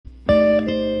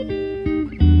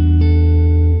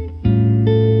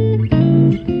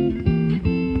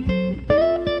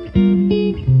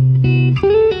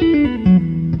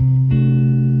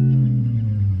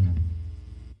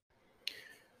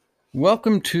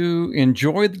welcome to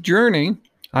Enjoy the Journey.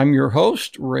 I'm your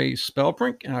host, Ray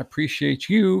Spelbrink, and I appreciate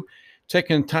you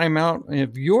taking time out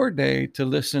of your day to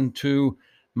listen to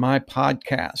my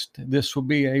podcast. This will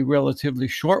be a relatively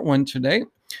short one today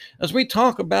as we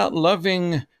talk about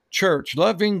loving church,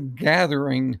 loving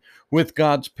gathering with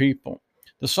God's people.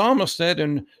 The psalmist said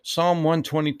in Psalm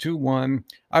 122:1,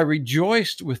 I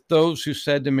rejoiced with those who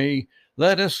said to me,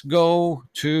 let us go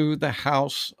to the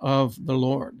house of the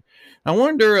Lord. I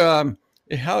wonder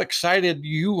how excited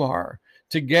you are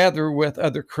to gather with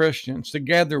other Christians, to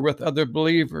gather with other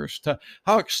believers.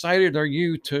 How excited are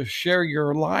you to share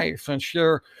your life and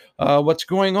share what's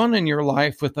going on in your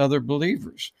life with other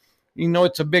believers? You know,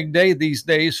 it's a big day these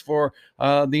days for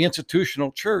the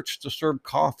institutional church to serve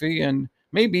coffee and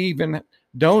maybe even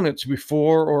donuts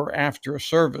before or after a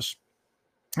service.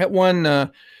 At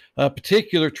one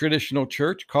particular traditional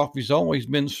church, coffee's always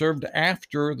been served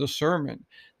after the sermon.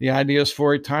 The idea is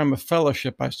for a time of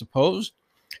fellowship, I suppose.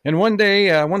 And one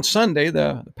Sunday,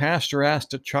 the pastor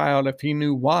asked a child if he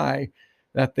knew why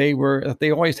that they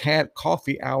always had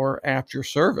coffee hour after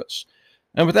service.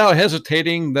 And without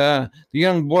hesitating, the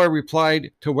young boy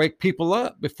replied, to wake people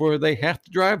up before they have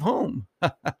to drive home.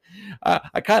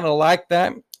 I kind of like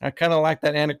that. I kind of like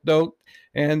that anecdote.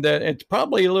 And it's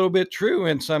probably a little bit true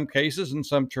in some cases, in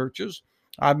some churches.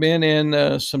 I've been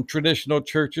in some traditional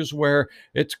churches where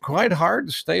it's quite hard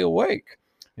to stay awake.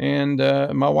 And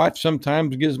my wife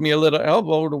sometimes gives me a little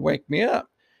elbow to wake me up.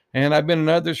 And I've been in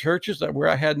other churches where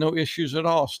I had no issues at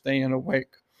all staying awake.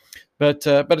 But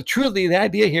truly, the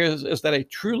idea here is that a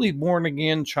truly born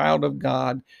again child of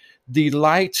God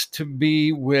delights to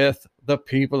be with the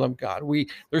people of God.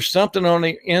 There's something on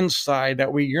the inside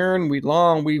that we yearn, we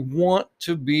long, we want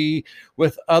to be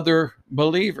with other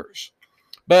believers.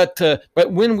 But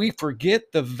when we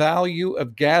forget the value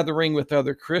of gathering with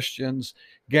other Christians,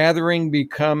 gathering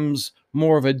becomes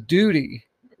more of a duty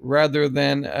rather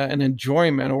than an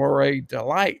enjoyment or a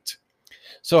delight.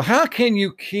 So how can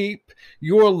you keep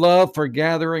your love for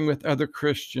gathering with other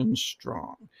Christians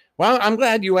strong? Well, I'm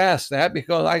glad you asked that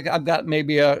because I've got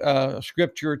maybe a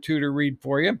scripture or two to read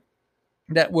for you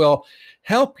that will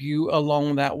help you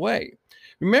along that way.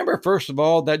 Remember, first of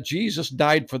all, that Jesus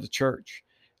died for the church.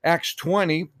 Acts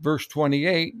 20, verse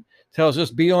 28 tells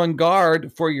us, be on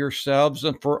guard for yourselves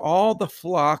and for all the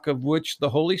flock of which the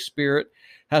Holy Spirit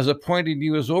has appointed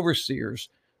you as overseers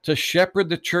to shepherd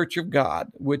the church of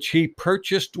God, which he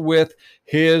purchased with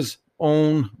his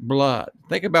own blood.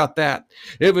 Think about that.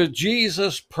 It was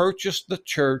Jesus purchased the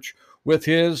church with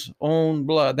his own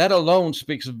blood. That alone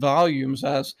speaks volumes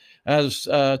as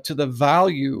to the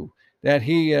value that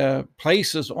he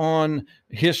places on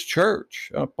his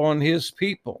church, upon his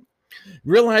people.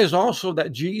 Realize also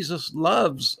that Jesus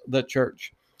loves the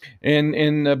church.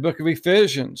 In the book of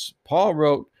Ephesians, Paul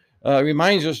wrote,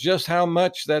 reminds us just how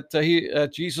much that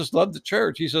Jesus loved the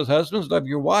church. He says, husbands, love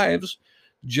your wives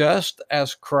just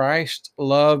as Christ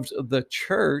loved the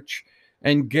church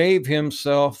and gave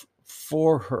himself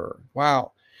for her.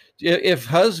 Wow. If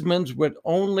husbands would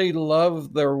only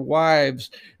love their wives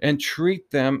and treat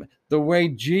them the way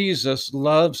Jesus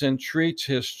loves and treats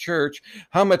his church,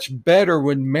 how much better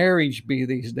would marriage be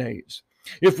these days?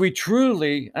 If we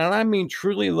truly, and I mean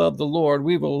truly love the Lord,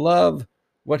 we will love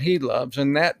what he loves,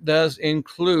 and that does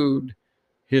include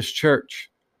his church.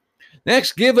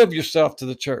 Next, give of yourself to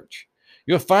the church.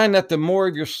 You'll find that the more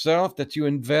of yourself that you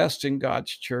invest in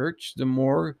God's church, the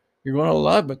more you're going to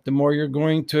love it, the more you're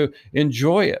going to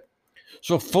enjoy it.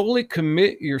 So fully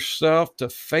commit yourself to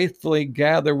faithfully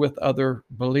gather with other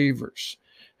believers,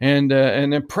 and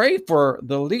then pray for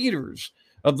the leaders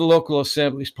of the local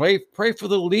assemblies. Pray for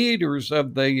the leaders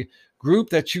of the group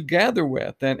that you gather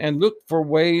with, and look for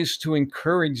ways to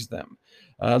encourage them.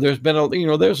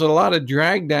 There's a lot of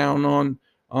drag down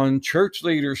on church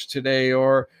leaders today,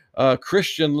 or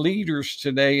Christian leaders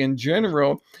today in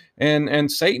general,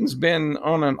 and Satan's been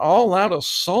on an all-out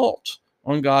assault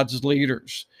on God's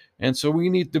leaders. And so we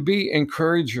need to be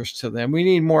encouragers to them. We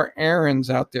need more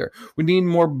Aarons out there. We need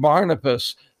more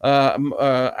Barnabas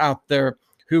out there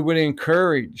who would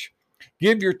encourage.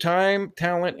 Give your time,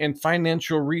 talent, and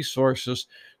financial resources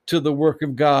to the work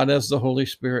of God as the Holy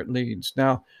Spirit leads.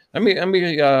 Now, let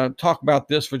me talk about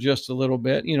this for just a little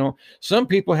bit. You know, some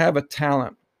people have a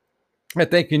talent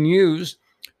that they can use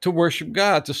to worship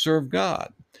God, to serve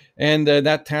God. And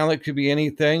that talent could be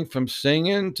anything from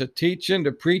singing to teaching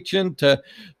to preaching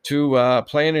to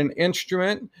playing an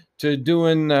instrument to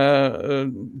doing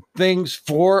things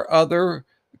for other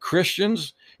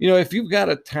Christians. You know, if you've got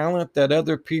a talent that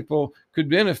other people could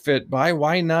benefit by,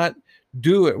 why not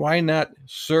do it? Why not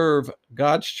serve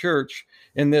God's church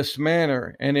in this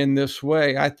manner and in this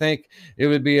way, I think it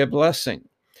would be a blessing.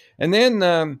 And then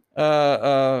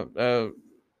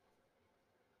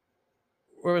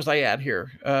where was I at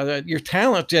here? Your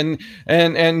talent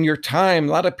and your time.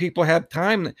 A lot of people have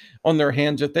time on their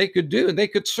hands that they could do. They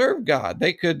could serve God.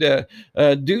 They could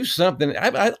do something.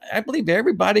 I believe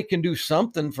everybody can do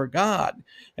something for God,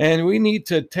 and we need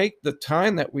to take the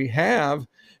time that we have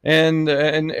and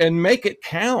make it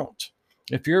count.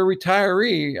 If you're a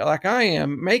retiree like I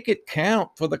am, make it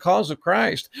count for the cause of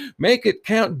Christ. Make it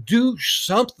count. Do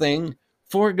something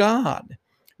for God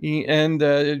and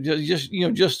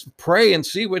just pray and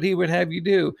see what he would have you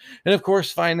do. And of course,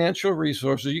 financial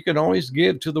resources, you can always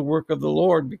give to the work of the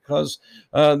Lord, because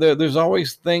there's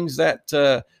always things that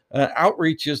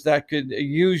outreaches that could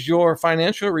use your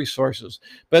financial resources.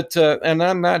 But and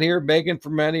I'm not here begging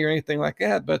for money or anything like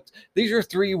that, but these are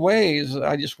three ways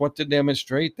I just want to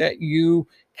demonstrate that you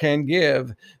can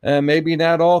give. Maybe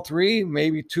not all three,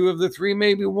 maybe two of the three,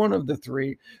 maybe one of the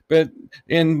three, but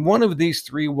in one of these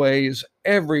three ways,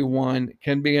 everyone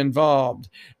can be involved.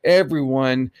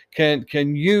 Everyone can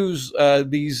use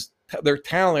their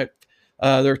talent,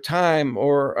 their time,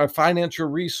 or financial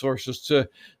resources to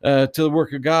the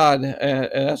work of God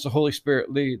as the Holy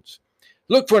Spirit leads.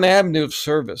 Look for an avenue of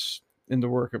service in the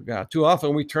work of God. Too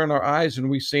often we turn our eyes and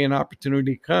we see an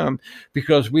opportunity come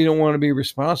because we don't want to be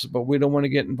responsible. We don't want to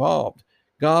get involved.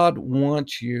 God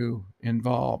wants you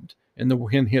involved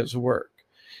in his work.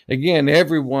 Again,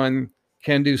 everyone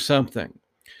can do something.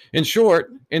 In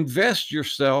short, invest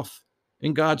yourself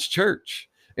in God's church.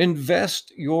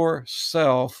 Invest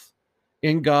yourself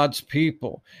in God's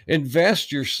people.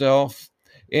 Invest yourself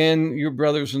in your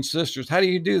brothers and sisters. How do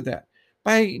you do that?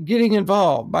 By getting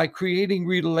involved, by creating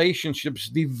relationships,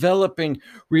 developing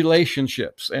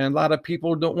relationships. And a lot of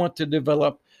people don't want to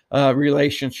develop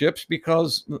relationships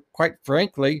because, quite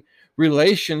frankly,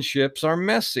 relationships are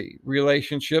messy.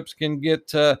 Relationships can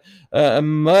get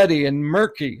muddy and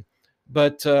murky.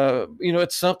 But,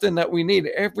 it's something that we need.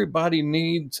 Everybody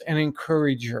needs an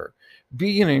encourager.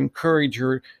 Be an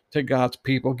encourager to God's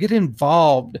people. Get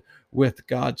involved with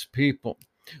God's people.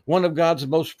 One of God's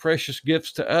most precious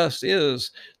gifts to us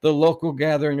is the local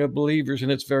gathering of believers in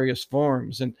its various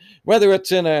forms. And whether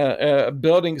it's in a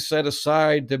building set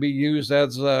aside to be used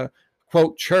as a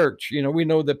quote church, we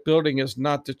know that building is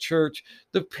not the church.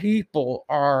 The people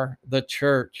are the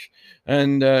church.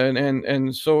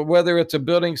 And so whether it's a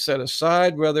building set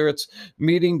aside, whether it's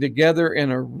meeting together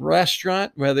in a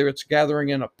restaurant, whether it's gathering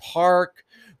in a park,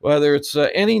 whether it's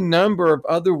any number of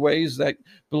other ways that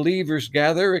believers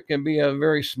gather. It can be a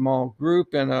very small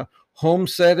group in a home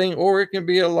setting, or it can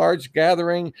be a large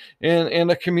gathering in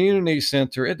a community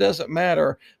center. It doesn't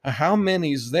matter how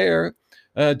many's there.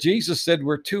 Jesus said,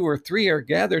 where two or three are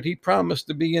gathered, he promised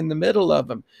to be in the middle of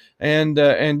them. And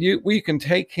we can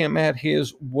take him at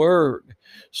his word.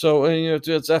 So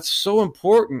that's so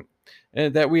important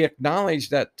that we acknowledge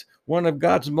that one of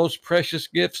God's most precious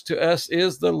gifts to us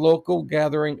is the local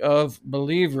gathering of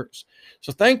believers.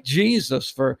 So thank Jesus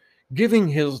for giving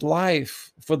his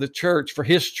life for the church, for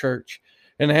his church,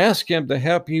 and ask him to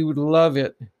help you love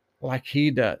it like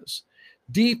he does.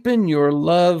 Deepen your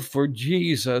love for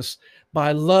Jesus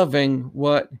by loving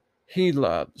what he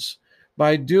loves,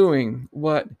 by doing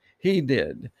what he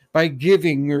did, by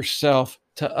giving yourself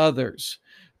to others,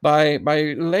 by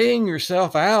laying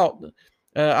yourself out.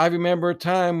 I remember a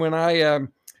time when I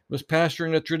was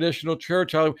pastoring a traditional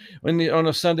church. On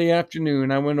a Sunday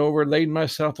afternoon, I went over and laid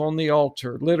myself on the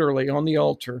altar, literally on the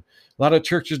altar. A lot of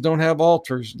churches don't have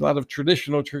altars. A lot of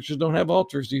traditional churches don't have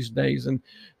altars these days, and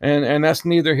that's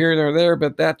neither here nor there.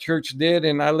 But that church did,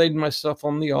 and I laid myself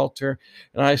on the altar,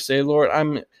 and I say, Lord,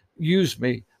 use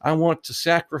me. I want to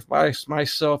sacrifice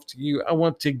myself to you. I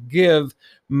want to give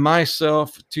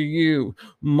myself to you.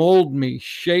 Mold me,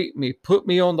 shape me, put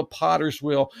me on the potter's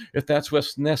wheel if that's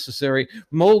what's necessary.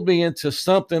 Mold me into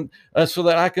something so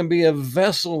that I can be a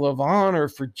vessel of honor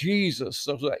for Jesus,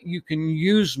 so that you can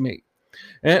use me.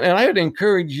 And I would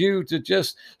encourage you to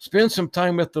just spend some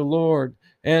time with the Lord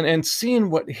and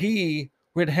seeing what he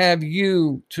would have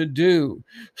you to do,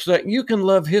 so that you can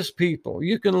love his people,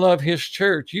 you can love his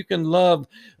church, you can love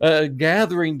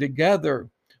gathering together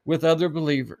with other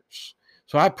believers.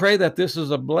 So I pray that this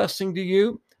is a blessing to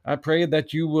you. I pray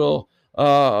that you will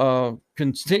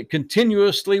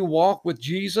continuously walk with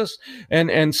Jesus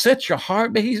and set your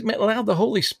heart. He's allowed the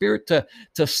Holy Spirit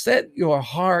to set your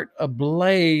heart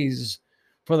ablaze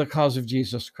for the cause of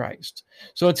Jesus Christ.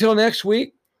 So until next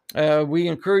week, we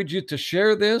encourage you to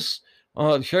share this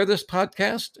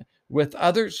podcast with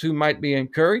others who might be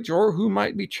encouraged or who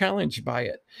might be challenged by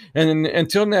it. And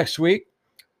until next week,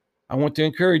 I want to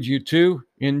encourage you to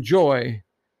enjoy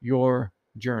your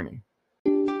journey.